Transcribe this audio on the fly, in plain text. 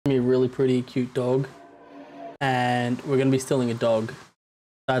really pretty, cute dog, and we're gonna be stealing a dog.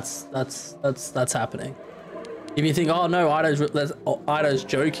 That's happening. If you think, oh no, Ida's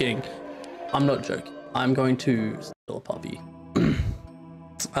joking, I'm not joking. I'm going to steal a puppy.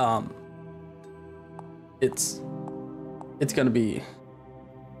 It's gonna be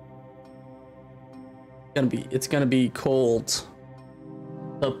called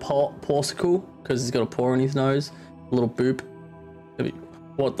the Porsicle because he's got a paw in his nose, a little boop.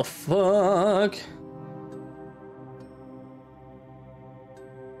 What the fuck?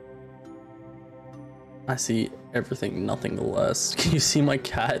 I see everything, nothing less. Can you see my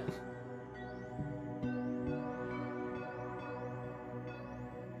cat?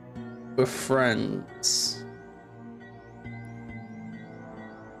 We're friends.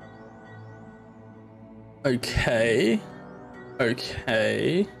 Okay.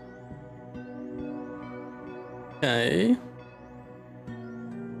 Okay. Okay.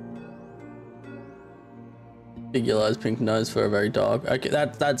 Big yellow eyes, pink nose for a very dark. Okay,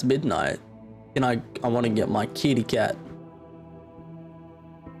 that's midnight. And I want to get my kitty cat.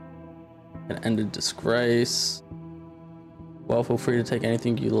 An ended disgrace. Well, feel free to take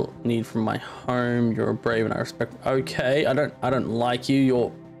anything you need from my home. You're brave and I respect. Okay, I don't like you.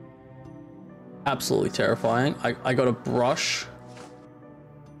 You're absolutely terrifying. I got a brush.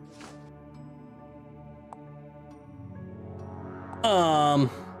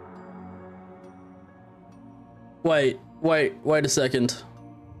 Wait a second.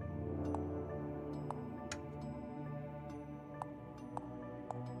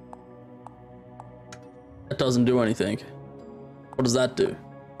 That doesn't do anything. What does that do?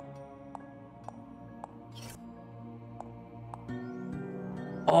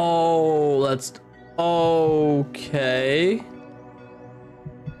 Oh, that's okay.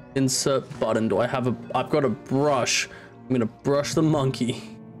 Insert button. Do I have a? I've got a brush. I'm gonna brush the monkey.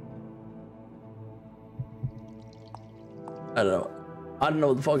 I don't know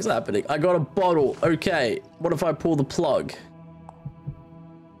what the fuck's happening. I got a bottle. Okay. What if I pull the plug?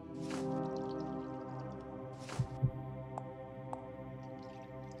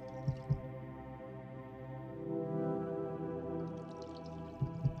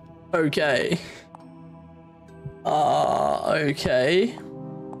 Okay. Okay.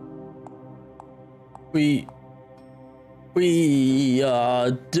 We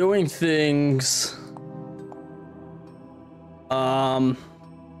are doing things.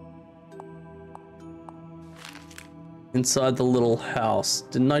 Inside the little house.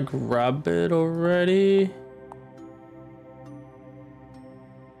 Didn't I grab it already?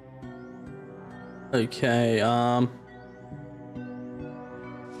 Okay,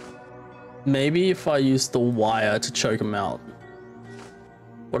 maybe if I use the wire to choke him out.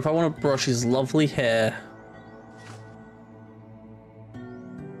 What if I want to brush his lovely hair?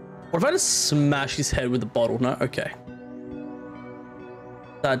 What if I just smash his head with the bottle? No? Okay.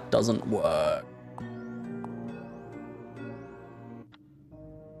 That doesn't work.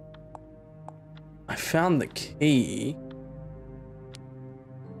 I found the key.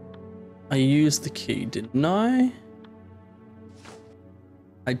 I used the key, didn't I?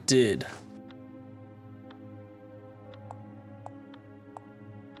 I did.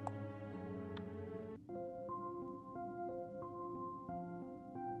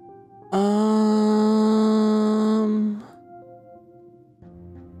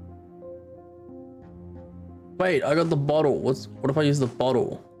 Wait, I got the bottle. What if I use the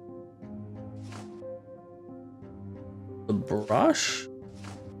bottle? The brush?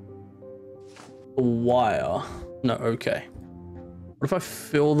 The wire? No, okay. What if I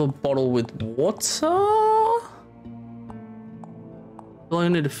fill the bottle with water? I feel like I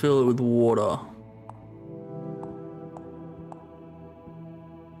need to fill it with water.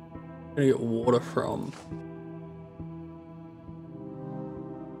 Where do I get water from?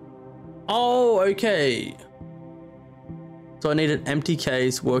 Oh, okay. So I need an empty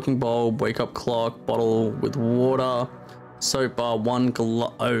case, working bulb, wake up clock, bottle with water, soap bar,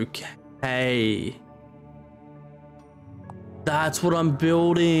 okay. That's what I'm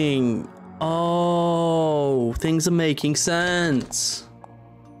building. Oh, things are making sense.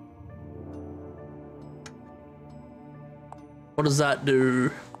 What does that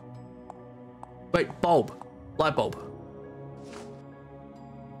do? Wait, bulb. Light bulb.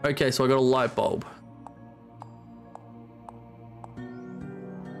 Okay, so I got a light bulb.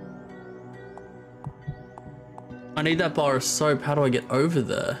 I need that bar of soap. How do I get over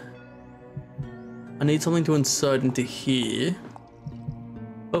there? I need something to insert into here.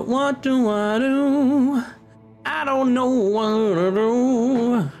 But what do? I don't know what to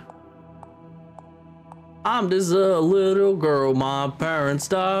do. I'm just a little girl, my parents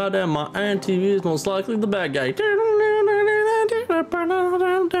died, and my auntie is most likely the bad guy.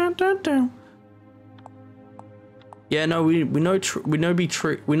 Yeah, no, we're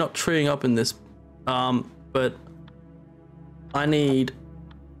not treeing up in this, but I need.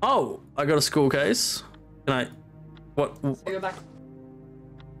 Oh, I got a school case. Can I? What? So go back.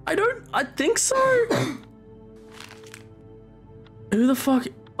 I think so. Who the fuck?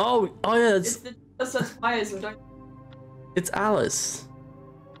 Oh yeah, It's the such fires and don't. it's Alice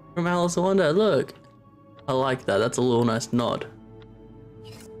from Alice in Wonder. Look, I like that. That's a little nice nod.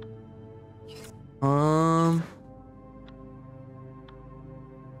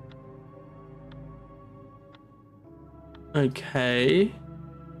 Okay.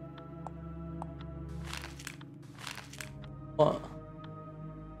 What?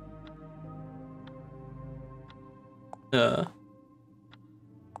 Yeah.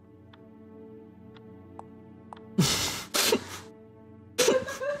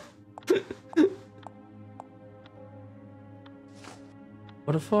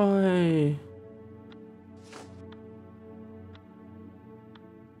 What if I...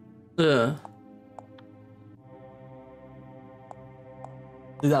 Yeah.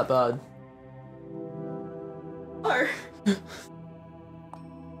 Is that bad? Oh.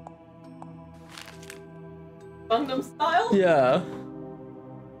 Gundam style? Yeah.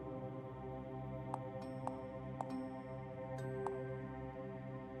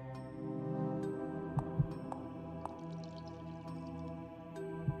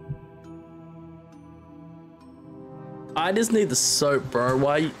 I just need the soap, bro.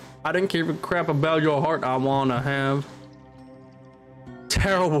 Why? I don't give a crap about your heart. I wanna have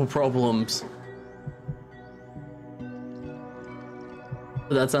terrible problems.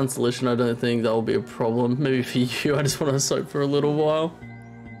 But that's installation. I don't think that will be a problem. Maybe for you, I just want a soap for a little while.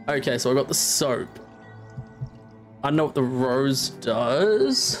 Okay, so I got the soap. I know what the rose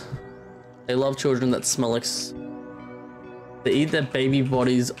does. They love children that smell like. They eat their baby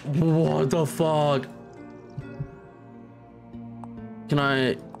bodies. What the fuck? Can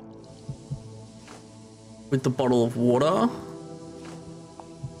I, with the bottle of water?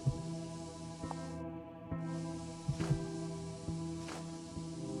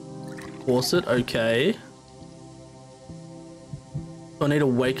 Faucet, okay. So I need a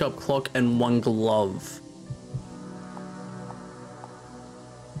wake up clock and one glove.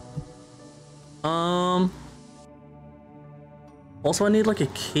 Also I need like a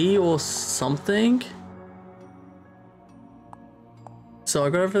key or something. So I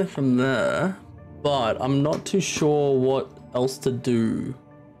got everything from there, but I'm not too sure what else to do.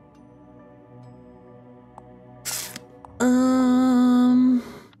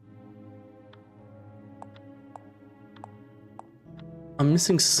 I'm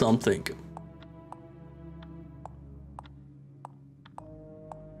missing something.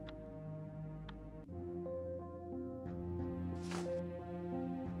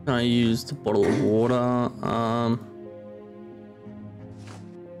 I used a bottle of water.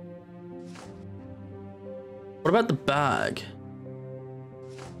 What about the bag?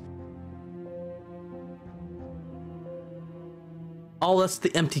 Oh, that's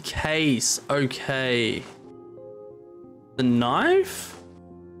the empty case. Okay. The knife?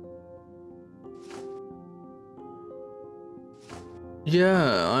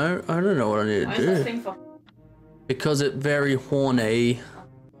 Yeah, I don't know what I need to do. Why is that thing for? Because it's very horny.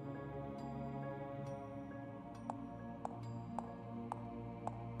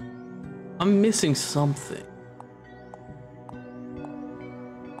 I'm missing something.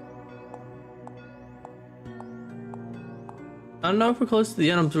 I don't know if we're close to the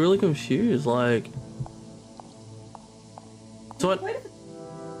end. I'm really confused. Like, so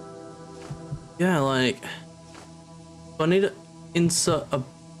yeah, like, so I need to insert a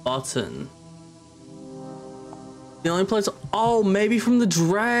button. The only place. Oh, maybe from the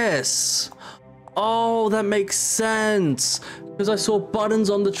dress. Oh, that makes sense. Because I saw buttons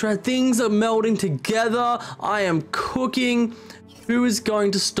on the dress. Things are melding together. I am cooking. Who is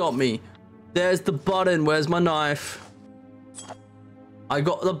going to stop me? There's the button. Where's my knife? I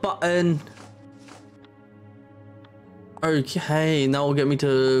got the button. Okay, that will get me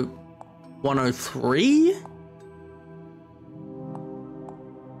to 103.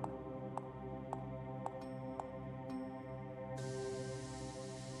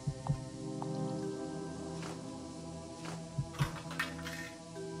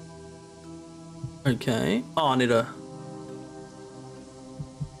 Okay. Oh, I need to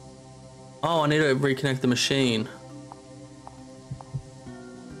reconnect the machine.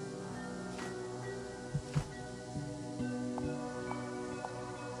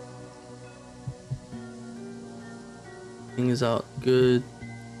 those out. Good.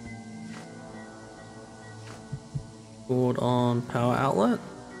 Board on power outlet.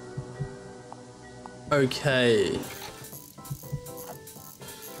 Okay.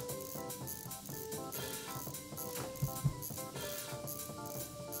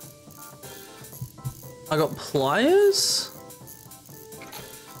 I got pliers?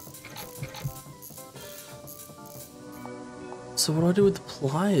 So what do I do with the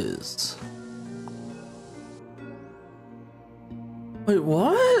pliers? Wait,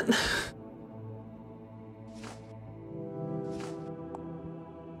 what?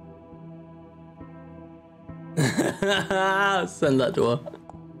 Send that to her.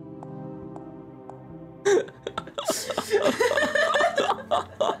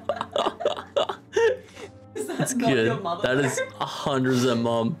 That's good. That is 100%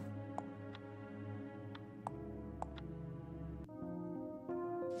 mom.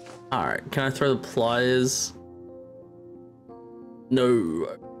 Alright, can I throw the pliers?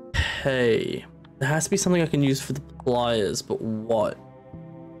 No. Okay. There has to be something I can use for the pliers, but what?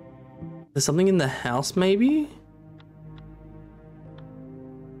 There's something in the house, maybe?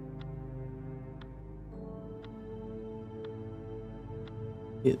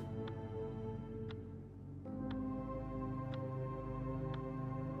 Yeah.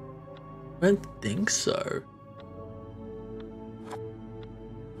 I don't think so.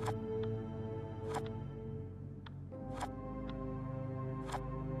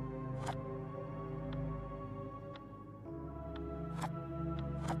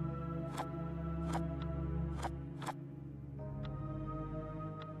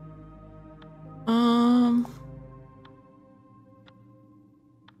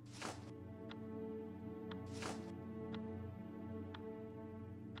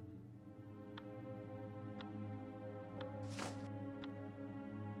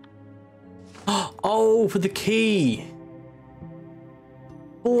 Oh, for the key.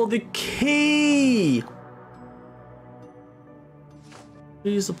 For the key.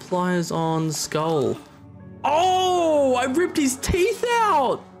 Use the pliers on the skull. Oh, I ripped his teeth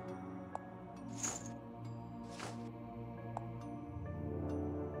out.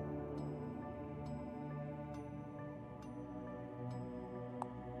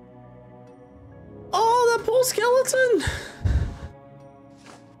 Oh, that poor skeleton.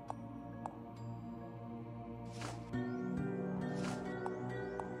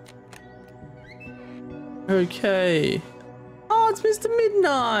 Okay. Oh, it's Mr.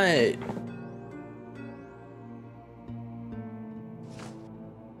 Midnight.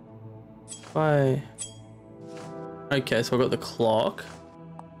 Bye. Okay, so I got the clock.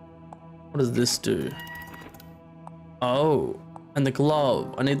 What does this do? Oh, and the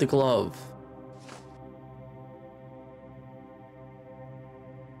glove. I need the glove.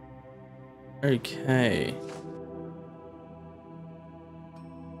 Okay.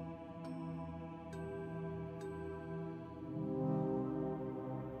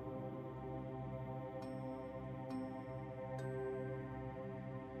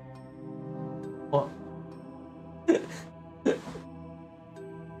 What?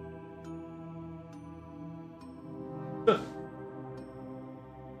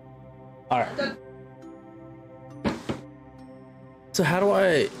 All right. So how do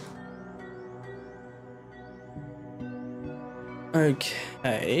I?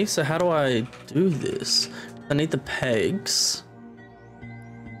 Okay, so how do I do this? I need the pegs.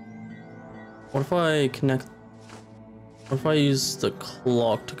 What if I connect? What if I use the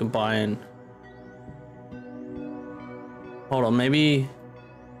clock to combine? Hold on, maybe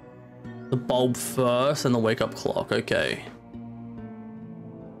the bulb first and the wake up clock. Okay.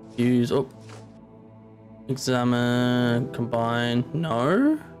 Use, oh. Examine, combine,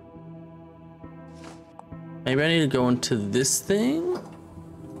 no. Maybe I need to go into this thing.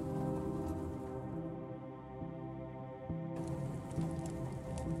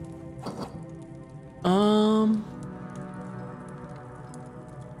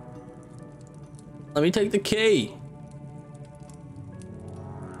 Let me take the key.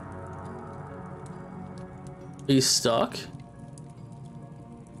 Are you stuck?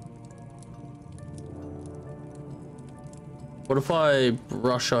 What if I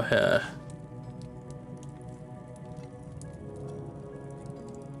brush her hair?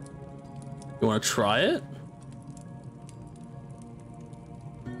 You want to try it?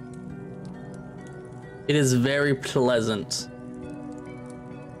 It is very pleasant.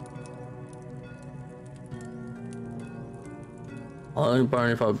 I'll only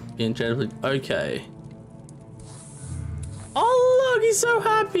burn if I'm being gently. Okay. Oh look, he's so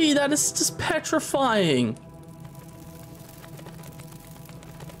happy. That is just petrifying.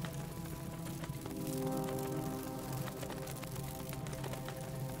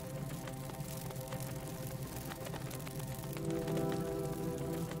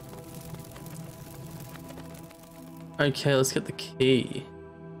 Okay, let's get the key.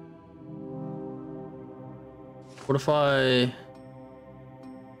 What if I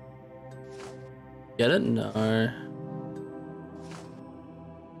get it? No.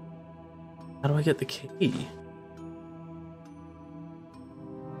 How do I get the key?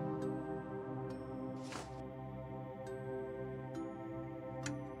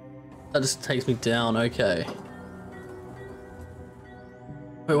 That just takes me down, okay.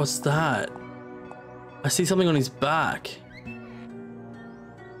 Wait, what's that? I see something on his back.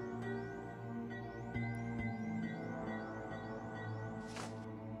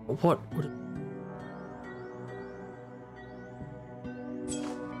 What?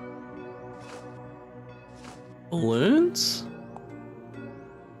 Balloons?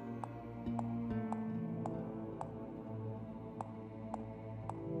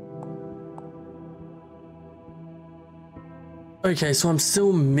 Okay, so I'm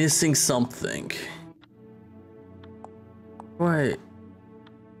still missing something. Wait.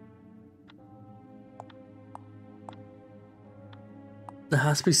 There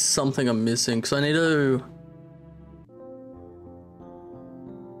has to be something I'm missing, because I need to...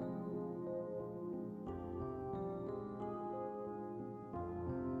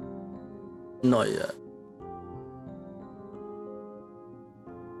 Not yet.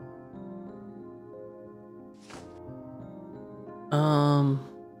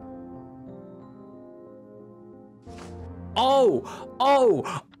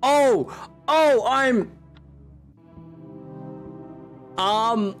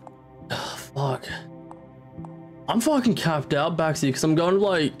 Fuck. I'm fucking capped out, Baxi, because I'm going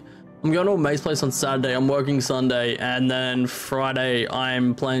to a mate's place on Saturday, I'm working Sunday, and then Friday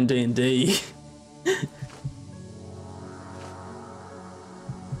I'm playing D&D.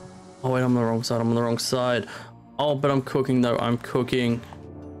 Oh wait, I'm on the wrong side. Oh, but I'm cooking though, I'm cooking.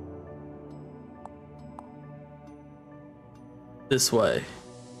 This way.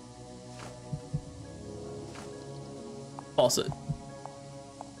 Faucet.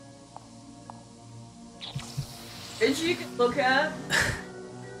 Bridge you can look at.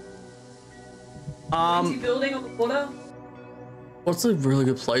 Building on the water. What's a really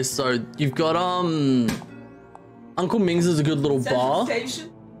good place though? You've got Uncle Ming's is a good little bar.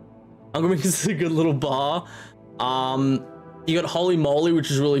 Station. Uncle Ming's is a good little bar. You got Holy Moly, which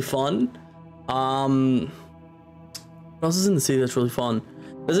is really fun. What else is in the city that's really fun?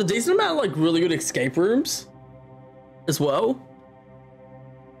 There's a decent amount of like really good escape rooms as well.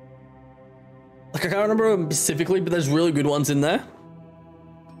 Like I can't remember them specifically, but there's really good ones in there.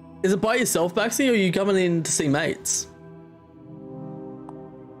 Is it by yourself, Baxi, or are you coming in to see mates?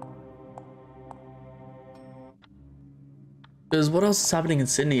 Because what else is happening in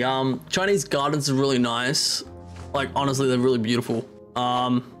Sydney? Chinese gardens are really nice. Like honestly, they're really beautiful.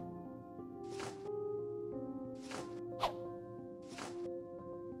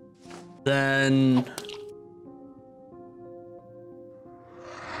 Then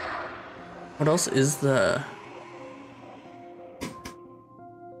what else is there?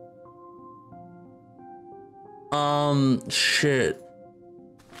 Shit.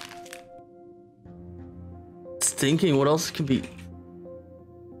 Thinking what else can be.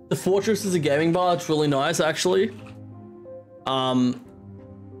 The Fortress is a gaming bar. It's really nice, actually.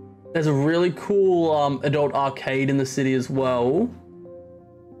 There's a really cool adult arcade in the city as well.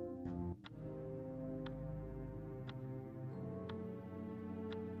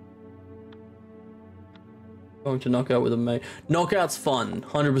 Going to Knockout with a mate. Knockout's fun,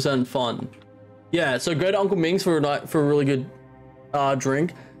 100% fun. Yeah, so go to Uncle Ming's for a night for a really good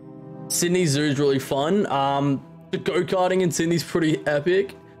drink. Sydney Zoo's really fun. The go-karting in Sydney's pretty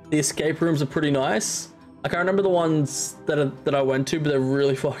epic. The escape rooms are pretty nice. I can't remember the ones that I went to, but they're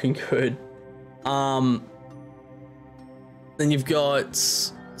really fucking good. Then you've got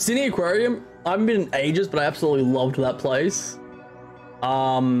Sydney Aquarium. I haven't been in ages, but I absolutely loved that place.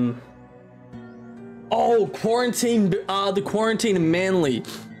 Oh, quarantine. The quarantine in Manly.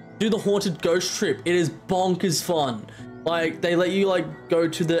 Do the haunted ghost trip. It is bonkers fun. Like they let you like go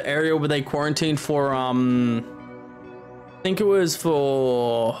to the area where they quarantined for I think it was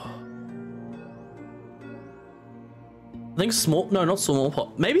for not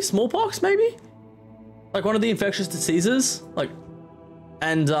smallpox, maybe smallpox, maybe like one of the infectious diseases, like,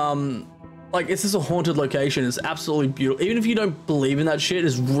 and like it's just a haunted location. It's absolutely beautiful. Even if you don't believe in that shit,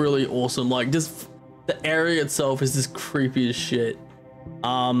 it's really awesome. Like just the area itself is just creepy as shit.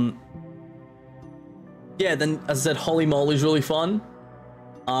 Yeah, then as I said, Holy Moly is really fun.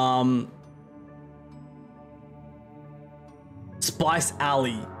 Spice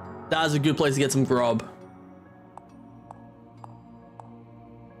Alley. That is a good place to get some grub.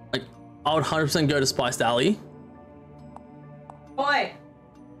 Like, I would 100% go to Spice Alley. Boy.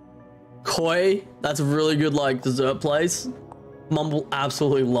 Koi, that's a really good like dessert place. Mumble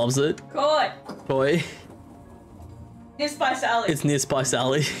absolutely loves it. Koi. Koi. Near Spice Alley. It's near Spice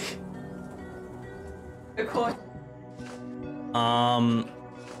Alley. The Koi.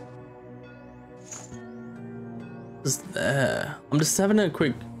 Just there. I'm just having a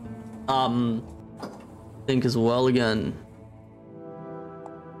quick think as well again.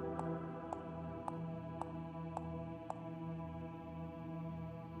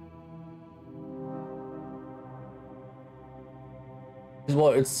 Is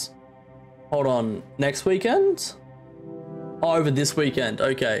what it's hold on, next weekend? Oh, over this weekend,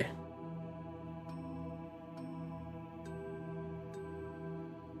 okay.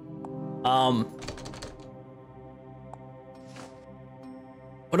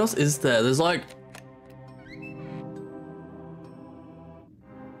 What else is there? There's like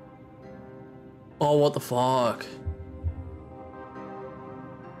oh, what the fuck?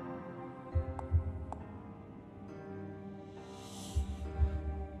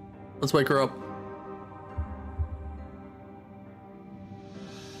 Let's wake her up.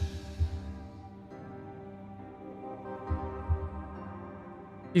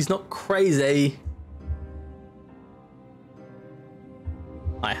 He's not crazy.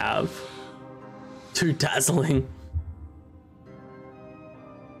 I have. Too dazzling.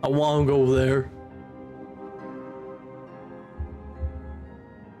 I won't go there.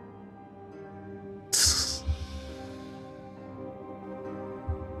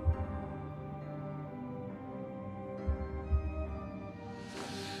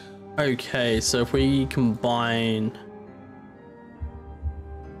 Okay, so if we combine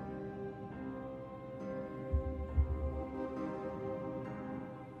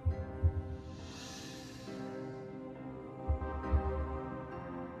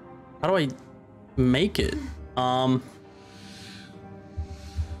how do I make it?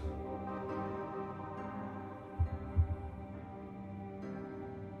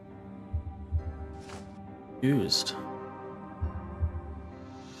 Used.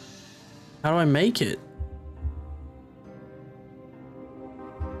 How do I make it?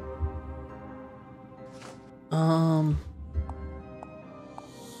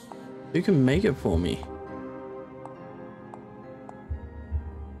 Who can make it for me?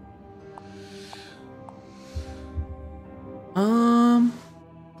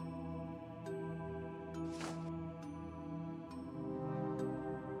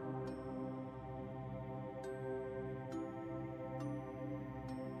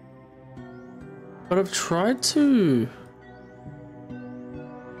 But I've tried to.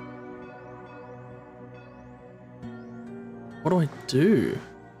 What do I do?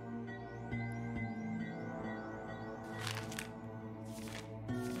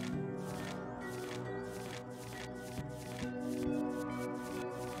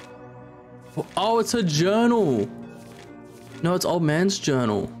 Oh, it's a journal. No, it's old man's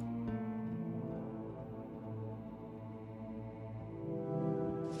journal.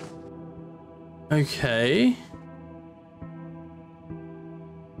 Okay.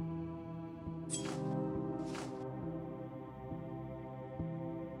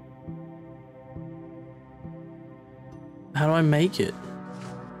 How do I make it?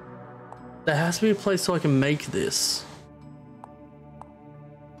 There has to be a place so I can make this.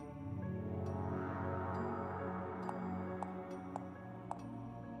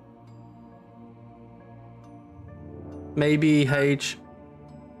 Maybe H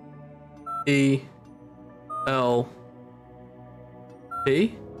E L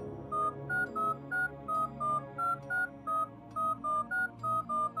P.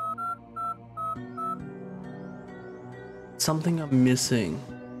 Something I'm missing.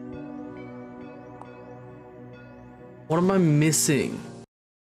 What am I missing?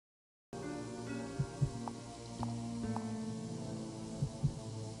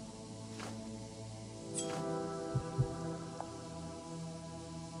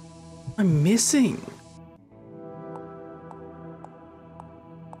 I'm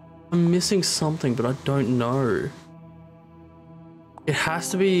missing something, but I don't know. It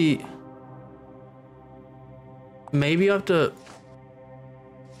has to be. Maybe I have to.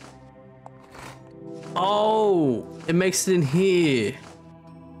 Oh, it makes it in here.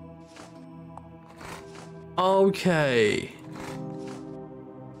 Okay.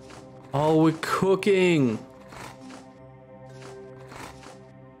 Oh, we're cooking.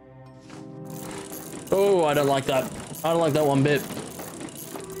 Oh, I don't like that. I don't like that one bit.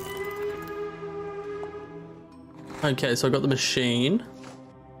 Okay, so I got the machine.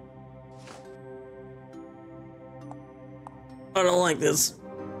 I don't like this.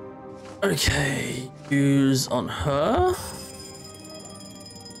 Okay, use on her.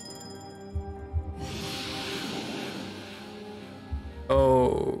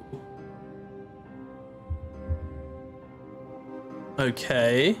 Oh.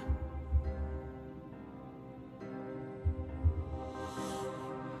 Okay.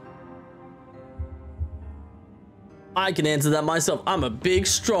 I can answer that myself. I'm a big,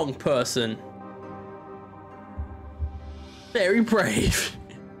 strong person. Very brave.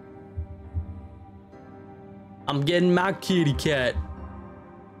 I'm getting my kitty cat.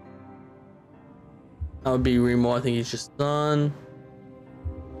 That would be Remo. I think he's just done.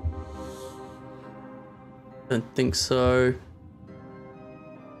 Don't think so.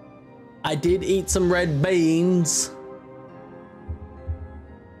 I did eat some red beans.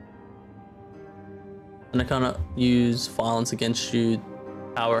 And I cannot use violence against you.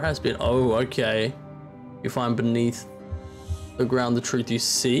 Power has been. Oh, okay. You find beneath the ground the truth you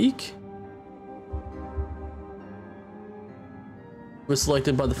seek. We're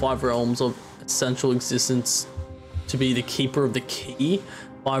selected by the 5 realms of essential existence to be the keeper of the key.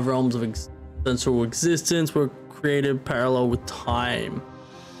 5 realms of essential existence were created parallel with time.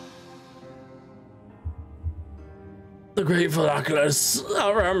 The great Philoclus,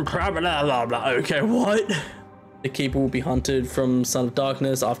 blah blah. Okay, what? The keeper will be hunted from Son of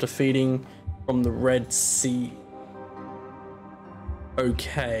Darkness after feeding from the Red Sea.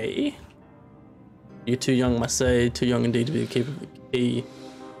 Okay. You're too young, I must say. Too young indeed to be the keeper of the key.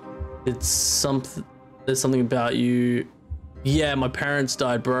 It's something. There's something about you. Yeah, my parents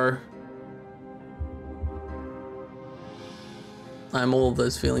died, bro. I'm all of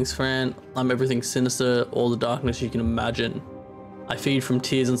those feelings, Fran. I'm everything sinister, all the darkness you can imagine. I feed from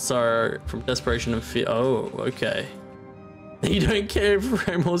tears and sorrow, from desperation and fear. Oh, okay. You don't care if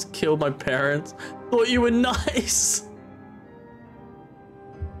Ramos killed my parents? Thought you were nice.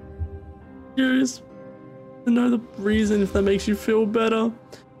 Curious to know the reason, if that makes you feel better.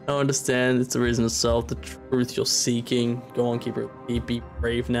 I understand, it's the reason itself, the truth you're seeking. Go on, be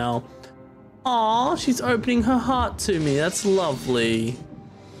brave now. Aw, she's opening her heart to me. That's lovely.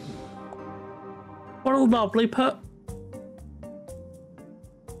 What a lovely person.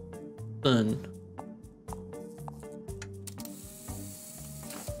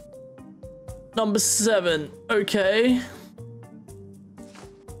 Number 7. Okay.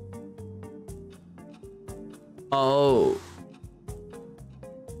 Oh.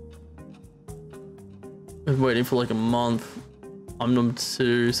 I've been waiting for like a month. I'm number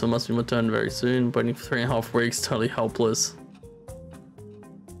 2, so it must be my turn very soon. Waiting for 3.5 weeks, totally helpless.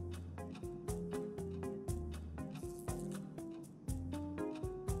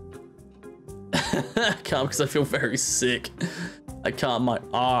 I can't because I feel very sick. I can't, my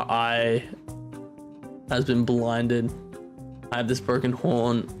eye has been blinded. I have this broken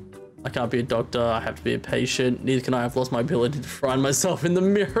horn. I can't be a doctor, I have to be a patient. Neither can I. I've lost my ability to find myself in the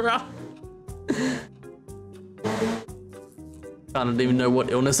mirror. I don't even know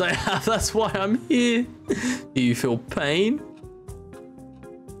what illness I have, that's why I'm here. Do you feel pain?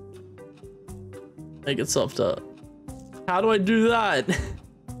 Make it softer. How do I do that?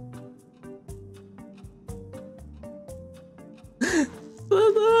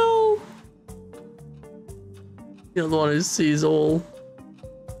 What the hell? You're the one who sees all.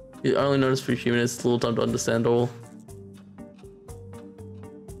 You only notice for a few minutes, it's a little time to understand all.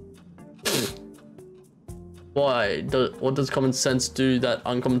 Why? What does common sense do that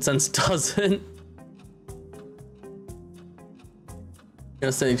uncommon sense doesn't? We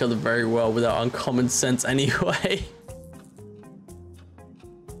understand each other very well with our uncommon sense anyway.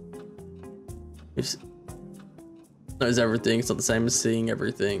 It knows everything. It's not the same as seeing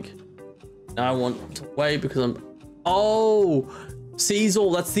everything. Now I want to wait because I'm... Oh! Sees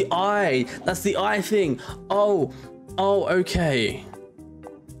all. That's the eye. That's the eye thing. Oh. Oh, okay.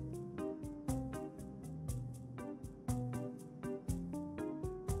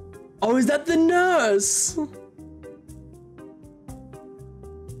 Oh, is that the nurse?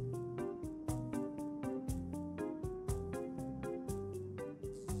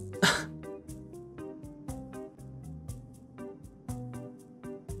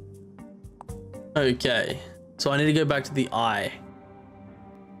 Okay, so I need to go back to the eye.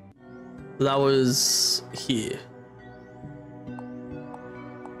 That was here.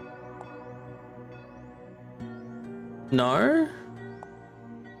 No?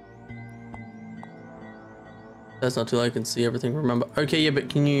 That's not too late, I can see everything, remember. Okay, yeah, but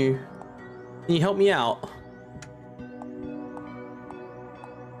can you help me out?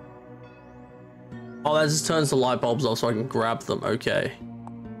 Oh, that just turns the light bulbs off so I can grab them, okay.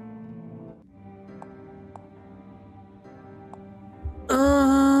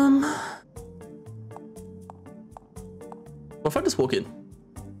 What if I just walk in?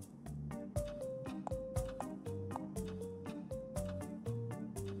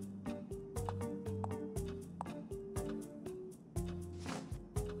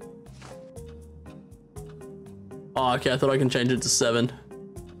 Oh, okay, I thought I can change it to 7.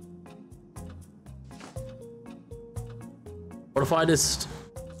 What if I just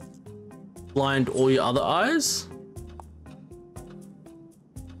blind all your other eyes?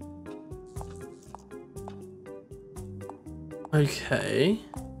 Okay.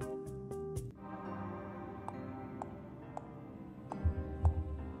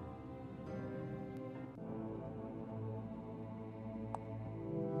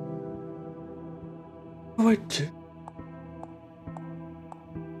 Oh, I do.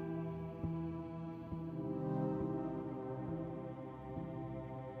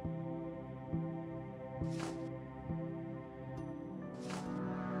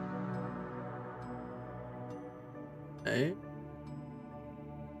 Okay.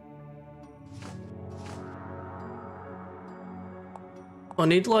 I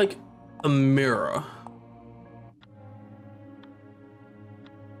need like a mirror.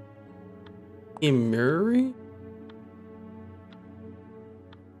 A mirroring?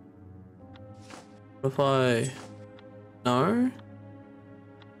 What if I... No?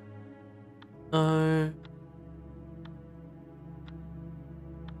 No.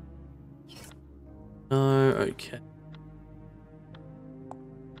 No, okay.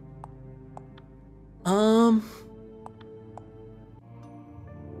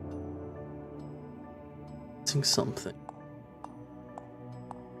 Missing something.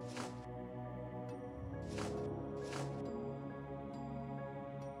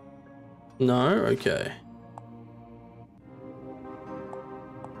 No, okay.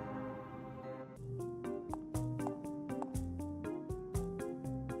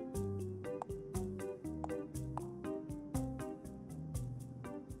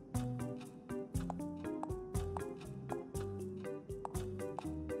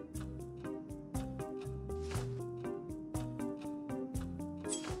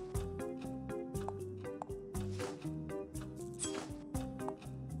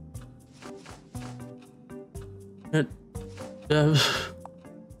 Uh,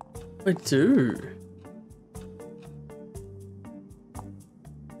 I do.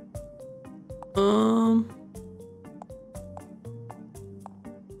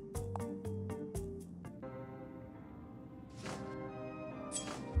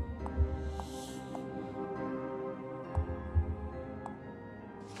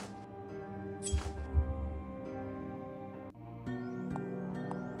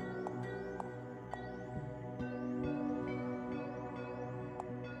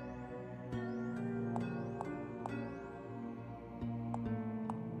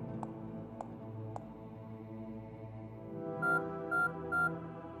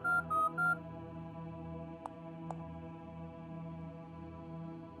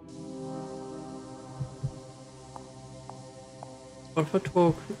 What if I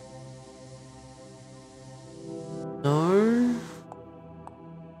talk? No.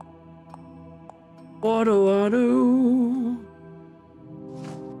 What do I do?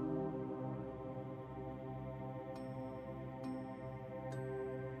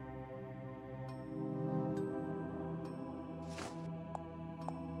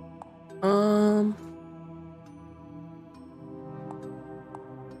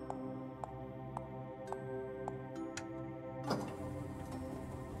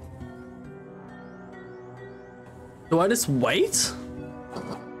 Do I just wait?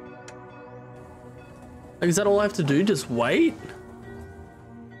 Like, is that all I have to do? Just wait?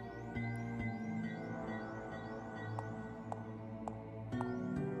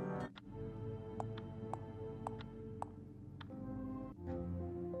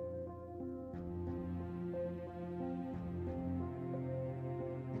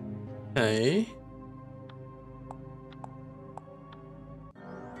 Okay.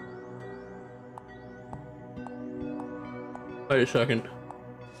 Wait a second.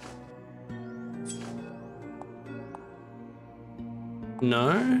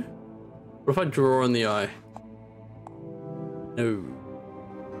 No? What if I draw on the eye? No.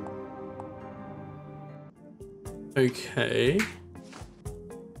 Okay.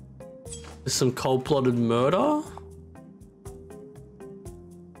 There's some cold-blooded murder?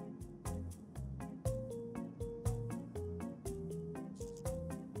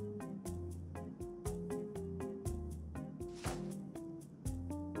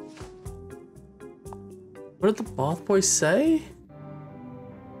 What did the bath boy say?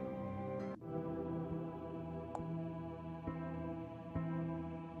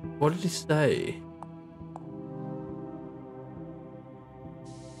 What did he say?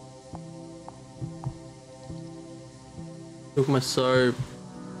 Took my soap.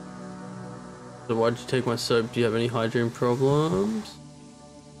 So why did you take my soap? Do you have any hygiene problems?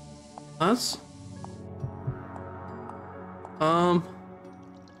 That's...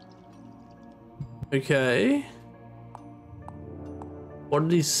 Okay. What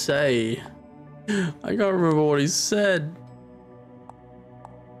did he say? I can't remember what he said.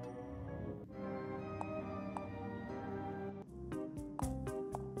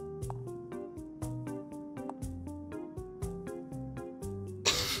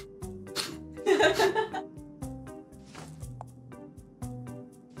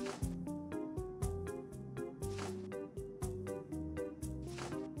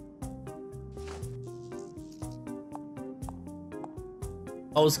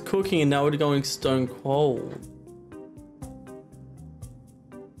 I was cooking and now we're going stone cold.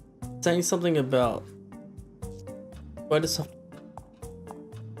 Saying something about... Why does something...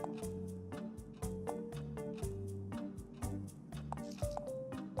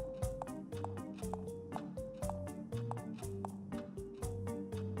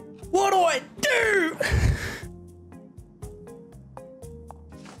 What do I do?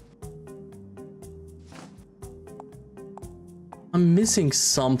 I'm missing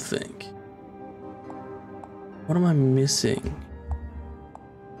something. What am I missing?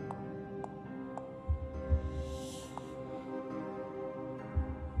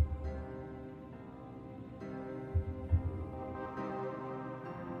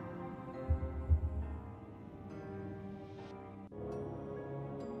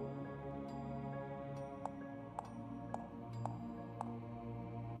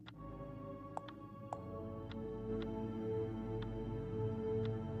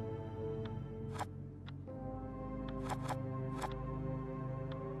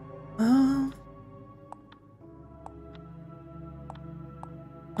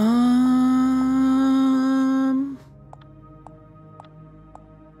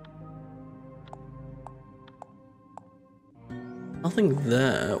 Nothing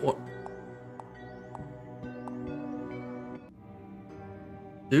there. What?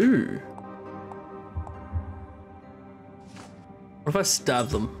 Do? What if I stab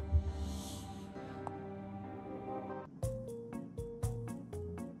them?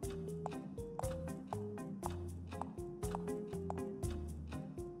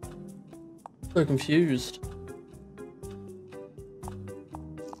 So confused.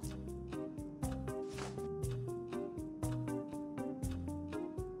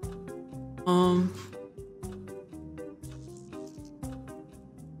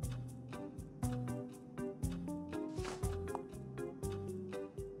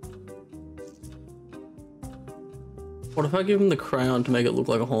 What if I give him the crown to make it look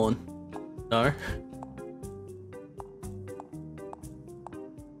like a horn? No?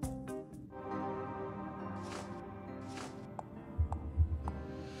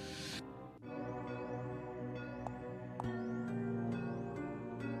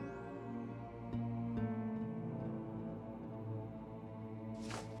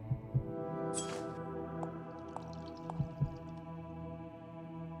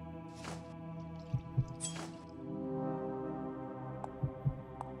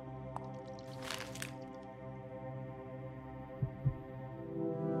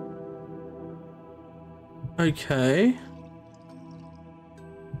 Okay.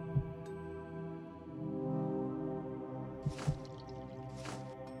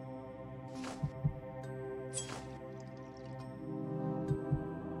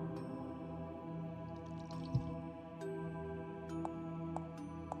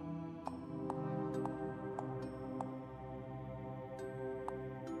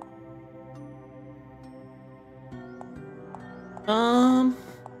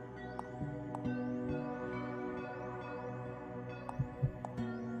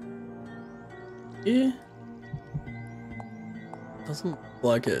 Yeah. Doesn't look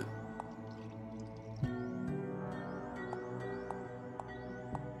like it.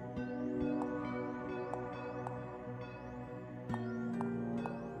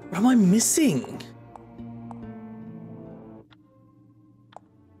 What am I missing?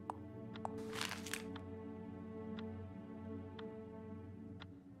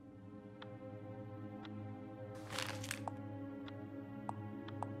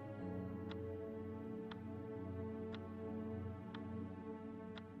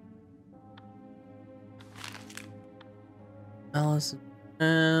 Alice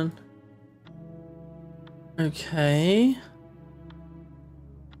and okay.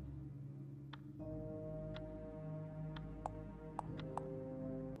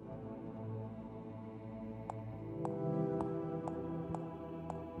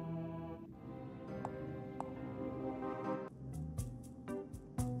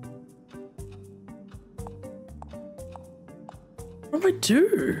 What do I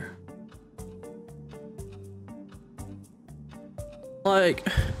do? Like,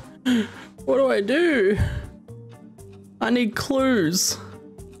 what do I do? I need clues.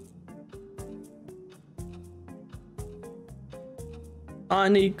 I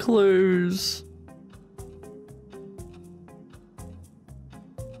need clues.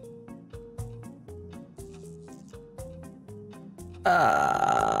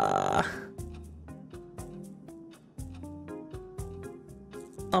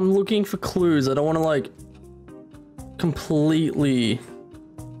 I'm looking for clues. I don't want to like completely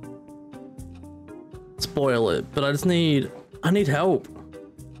spoil it, but I need help.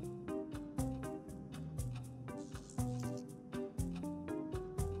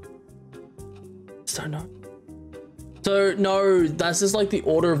 Just don't know. So no, that's just like the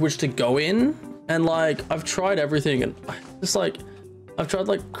order of which to go in, and like I've tried everything, and just like I've tried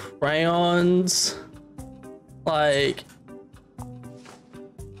like crayons, like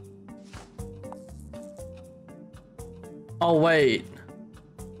oh wait,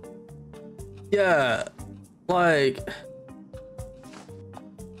 yeah, like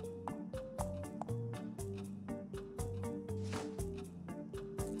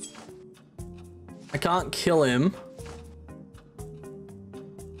I can't kill him.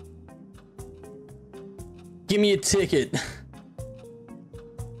 Give me a ticket.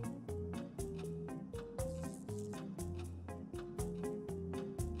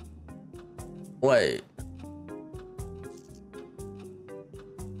 Wait.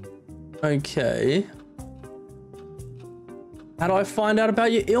 Okay. How do I find out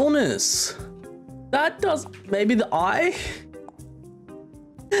about your illness? That does... Maybe the eye?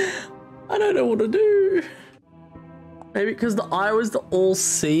 I don't know what to do. Maybe because the eye was the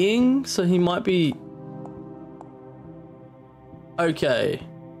all-seeing, so he might be... Okay.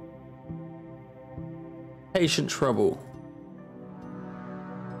 Patient trouble.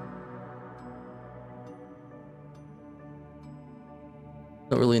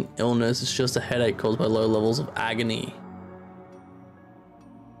 Not really an illness, it's just a headache caused by low levels of agony.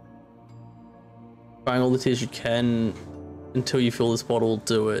 Crying all the tears you can until you feel this bottle will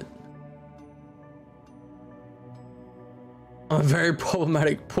do it. I'm at a very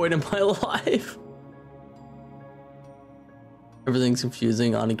problematic point in my life. Everything's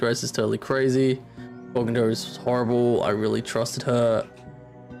confusing. Auntie Grace is totally crazy. Talking to her is horrible. I really trusted her.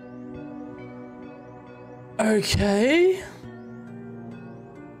 Okay.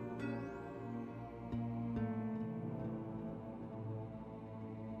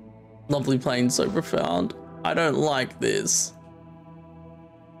 Lovely playing so profound. I don't like this.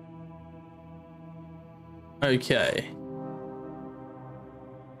 Okay.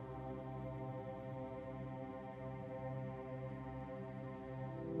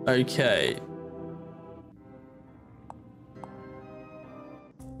 Okay.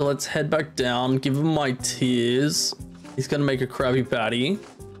 So let's head back down, give him my tears. He's gonna make a Krabby Patty.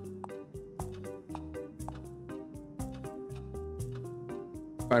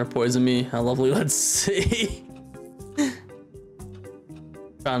 Trying to poison me. How lovely. Let's see.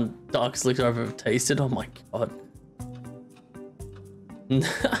 Found darkest liquor I've ever tasted. Oh my god.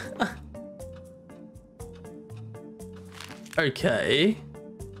 Okay.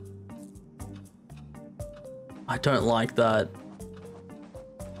 I don't like that.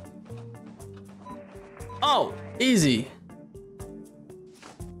 Oh, easy.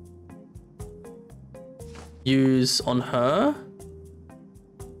 Use on her.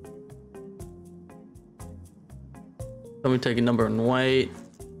 Let me take a number and wait.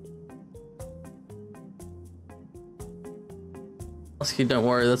 Husky, don't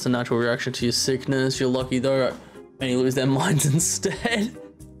worry, that's a natural reaction to your sickness. You're lucky though, many lose their minds instead.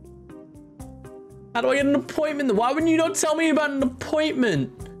 How do I get an appointment? Why wouldn't you not tell me about an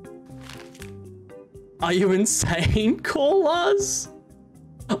appointment? Are you insane? Call us.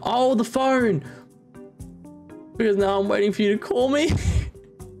 Oh, the phone. Because now I'm waiting for you to call me.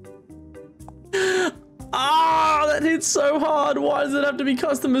 Ah, that hit so hard. Why does it have to be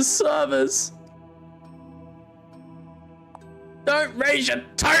customer service? Don't raise your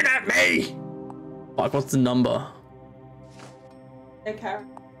tone at me. Fuck, what's the number? Okay.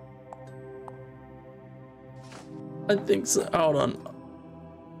 I think so. Hold on.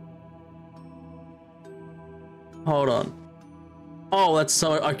 Hold on. Oh, that's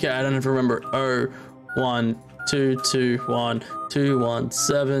so okay. I don't have to remember. Oh, 1 2 2 1 2 1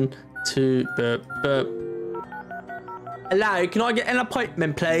 7 2 burp burp. Hello, can I get an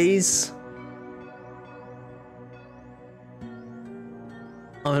appointment, please?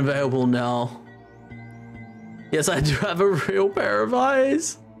 I'm available now. Yes, I do have a real pair of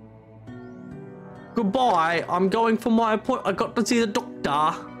eyes. Goodbye. I'm going for my appointment. I got to see the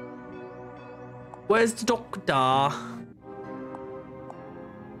doctor. Where's the doctor?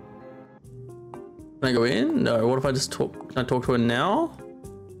 Can I go in? No. What if I just talk? Can I talk to her now?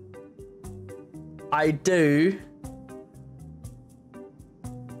 I do.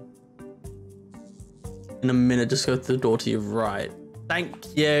 In a minute, just go through the door to your right.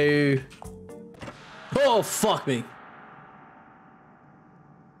 Thank you. Oh, fuck me.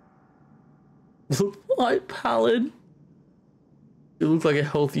 White pallid. You look like a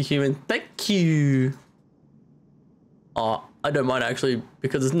healthy human. Thank you. Oh, I don't mind actually,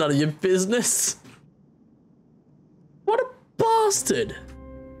 because it's none of your business. What a bastard.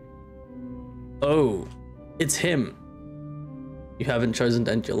 Oh, it's him. You haven't chosen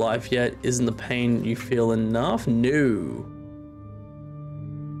to end your life yet. Isn't the pain you feel enough? No.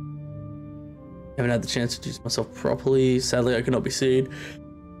 Haven't had the chance to introduce myself properly. Sadly, I cannot be seen.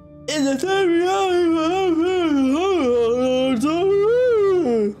 In the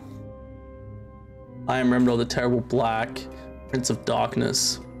I am Remnant of the Terrible Black, Prince of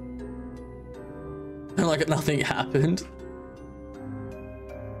Darkness. And like nothing happened.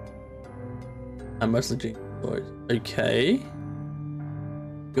 I'm mostly genius. Okay.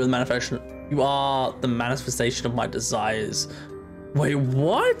 You're the manifestation. You are the manifestation of my desires. Wait,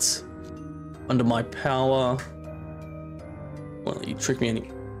 what? Under my power. Well, you tricked me any.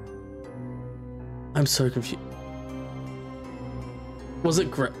 I'm so confused. Was it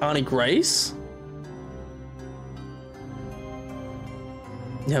Auntie Grace?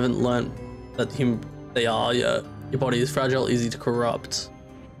 You haven't learned that they are yet. Your body is fragile, easy to corrupt.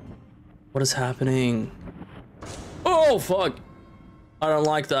 What is happening? Oh, fuck. I don't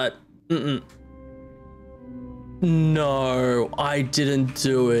like that. No, I didn't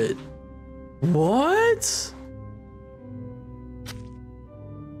do it. What?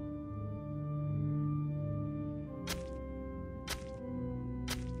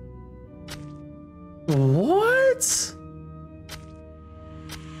 What?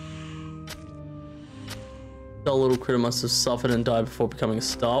 The little critter must have suffered and died before becoming a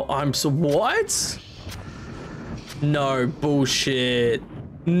star. I'm so what? No bullshit.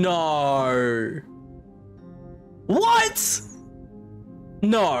 No. What?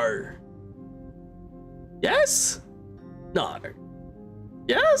 No. Yes? No.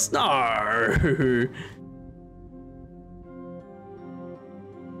 Yes? No.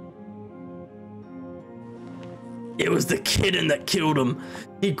 It was the kitten that killed him.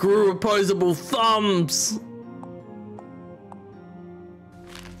 He grew opposable thumbs.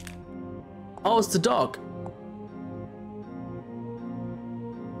 Oh, it's the dog.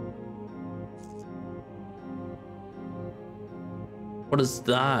 What is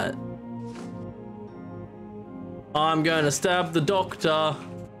that? I'm going to stab the doctor.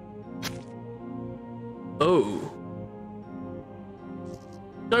 Oh.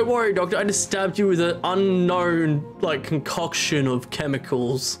 Don't worry, doctor. I just stabbed you with an unknown, like, concoction of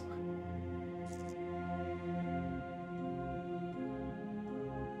chemicals.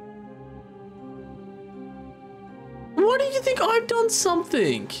 Why do you think I've done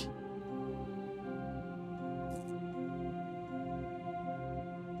something?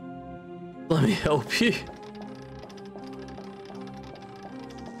 Let me help you.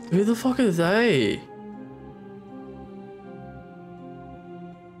 Who the fuck are they?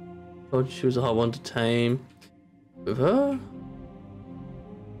 Thought she was a hard one to tame. With her?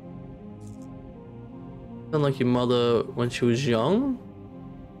 Sound like your mother when she was young?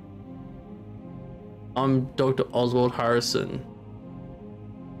 I'm Dr. Oswald Harrison.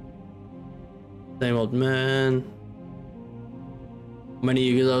 Same old man. Many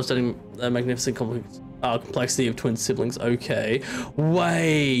years ago I was studying the magnificent complexity of twin siblings. Okay.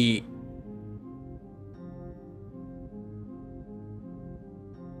 Wait.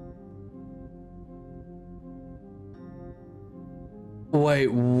 Wait,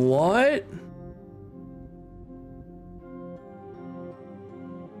 what?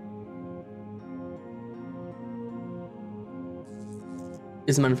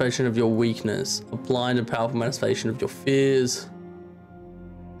 Is a manifestation of your weakness, a blind and powerful manifestation of your fears.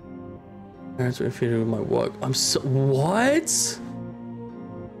 Parents were inferior with my work. I'm so what?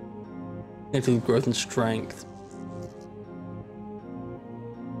 Into growth and strength.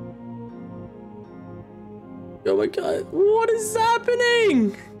 Oh my god, what is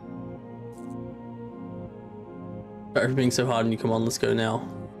happening? Sorry for being so hard on you. Come on, let's go now.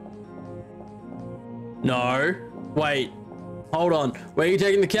 No, wait, hold on. Where are you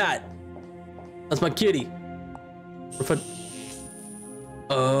taking the cat? That's my kitty. What if I...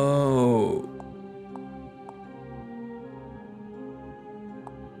 Oh.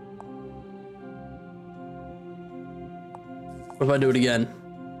 What if I do it again?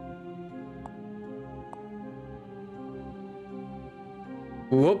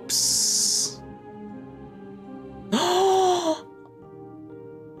 Whoops.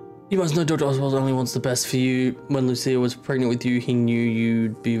 You must know Dr. Oswald only wants the best for you. When Lucia was pregnant with you, he knew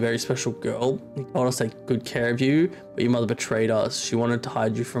you'd be a very special girl. He told us to take good care of you, but your mother betrayed us. She wanted to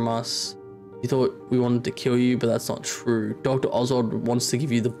hide you from us. You thought we wanted to kill you, but that's not true. Dr. Oswald wants to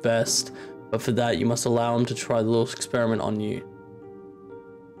give you the best, but for that, you must allow him to try the little experiment on you.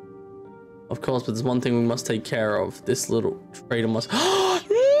 Of course, but there's one thing we must take care of. This little traitor must... No!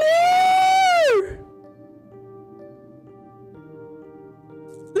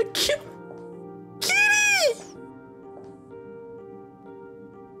 The kitty!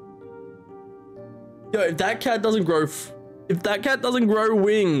 Yo, if that cat doesn't grow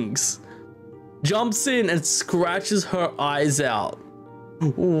wings, jumps in and scratches her eyes out.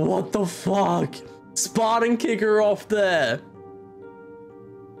 What the fuck? Spartan kick her off there.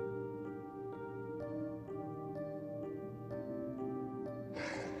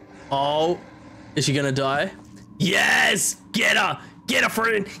 Oh, is she gonna die? Yes! Get her! Get her,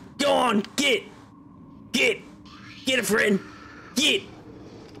 friend! Go on! Get her, friend! Get!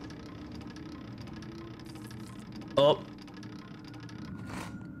 Oh.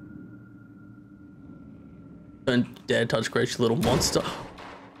 Don't dare touch Grace, you little monster.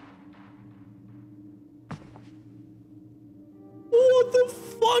 What the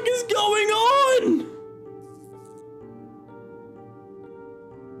fuck is going on?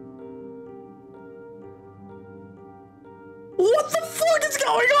 What the fuck is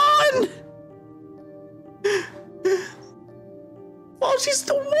going on? Oh, she's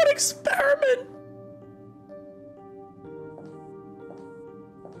still one experiment.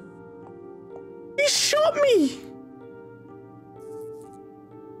 He shot me.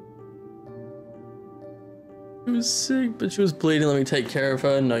 She was sick, but she was bleeding. Let me take care of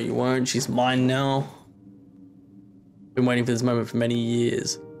her. No, you won't. She's mine now. Been waiting for this moment for many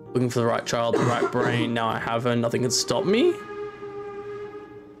years. Looking for the right child, the right brain. Now I have her. Nothing can stop me.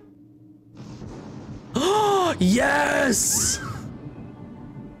 Oh, yes!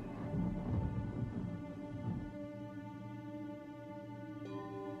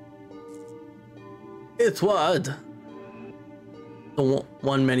 It's what the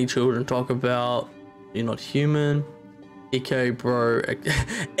one many children talk about. You're not human. AK bro.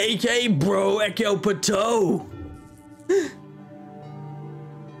 AK bro. Echo Pateau.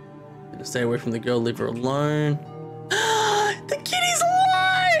 Stay away from the girl. Leave her alone. The kitty's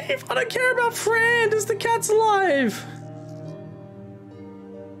alive. I don't care about Fran. Just the cat's alive.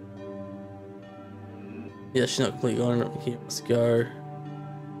 Yeah, she's not completely gone. He must go.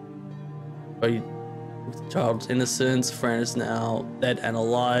 But with the child's innocence, Fran is now dead and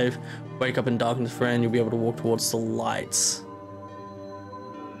alive. Wake up in darkness, Fran. You'll be able to walk towards the lights.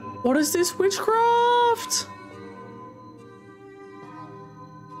 What is this witchcraft?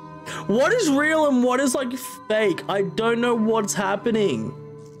 What is real and what is like fake? I don't know what's happening.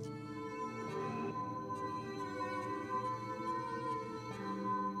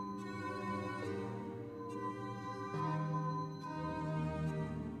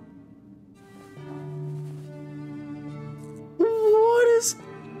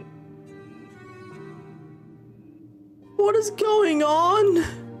 What is going on?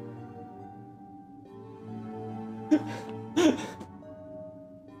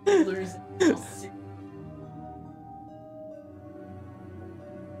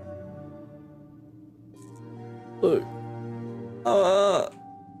 Look,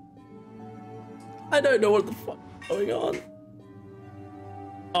 I don't know what the fuck is going on.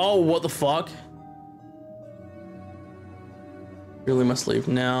 Oh, what the fuck? Really must leave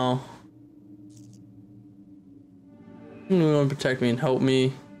now. You want to protect me and help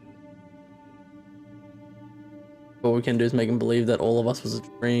me. What we can do is make him believe that all of us was a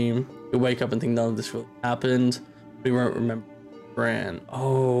dream. He'll wake up and think none of this really happened. We won't remember Fran.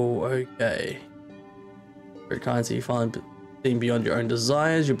 Oh, okay. Very kind, so you find seeing beyond your own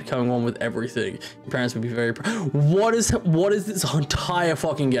desires. You're becoming one with everything. Your parents would be very proud. What is this entire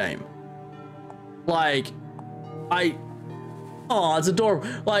fucking game? Like, oh, it's adorable.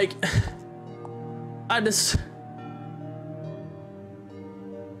 Like, I just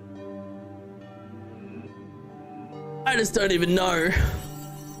don't even know.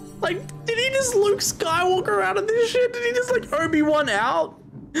 Like, did he just Luke Skywalker out of this shit? Did he just like Obi-Wan out?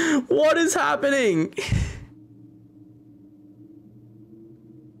 What is happening?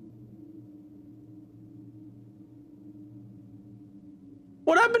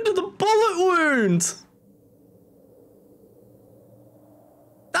 What happened to the bullet wound?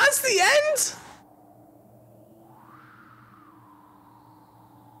 That's the end?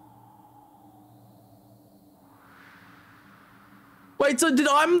 Wait, so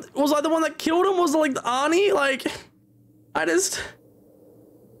was I the one that killed him? Was it like the Arnie? Like,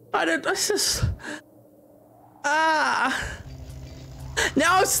 I don't, it's just... Ah.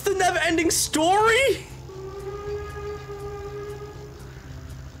 Now it's the never-ending story?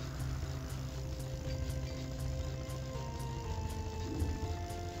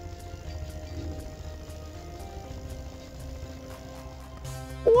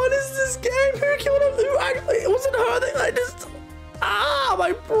 What is this game? Who killed him? Who actually? It wasn't her thing. I just... Ah,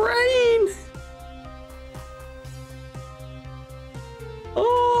 my brain.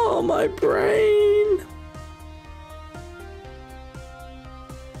 Oh, my brain.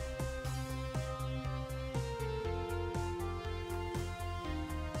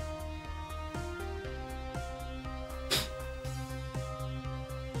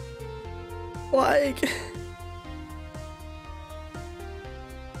 Like...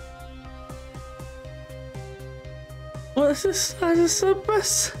 What is this? I just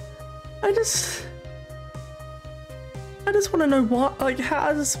want to know what, like,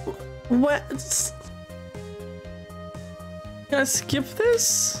 how does, what, can I skip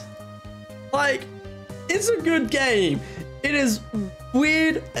this? Like, it's a good game. It is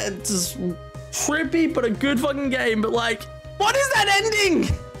weird and just trippy, but a good fucking game. But like, what is that ending?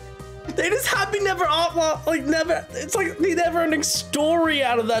 They just have me never, like never, it's like the never-ending story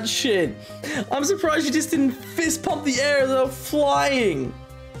out of that shit. I'm surprised you just didn't fist pump the air as they were flying.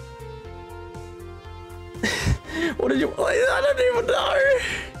 What did you, like, I don't even know.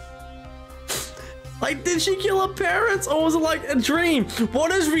 Like, did she kill her parents or was it like a dream?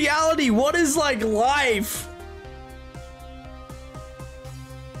 What is reality? What is like life?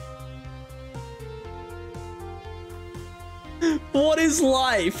 What is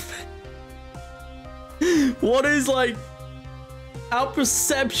life? What is like our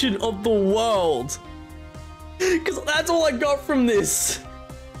perception of the world? Because that's all I got from this.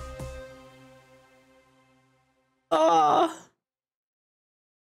 Ah.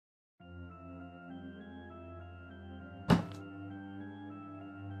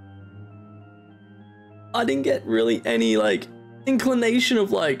 I didn't get really any like inclination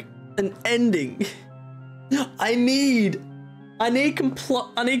of like an ending. I need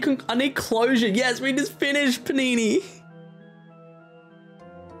closure. Yes, we just finished Panini.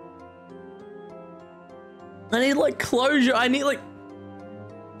 I need like closure. I need like,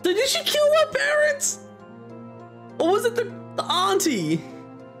 did she kill her parents? Or was it the auntie?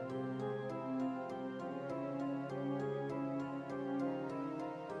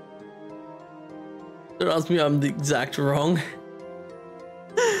 Don't ask me, I'm the exact wrong.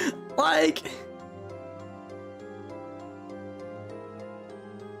 Like,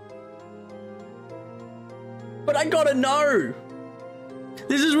 but I gotta know.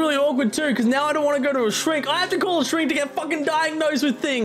 This is really awkward too, because now I don't want to go to a shrink. I have to call a shrink to get fucking diagnosed with things.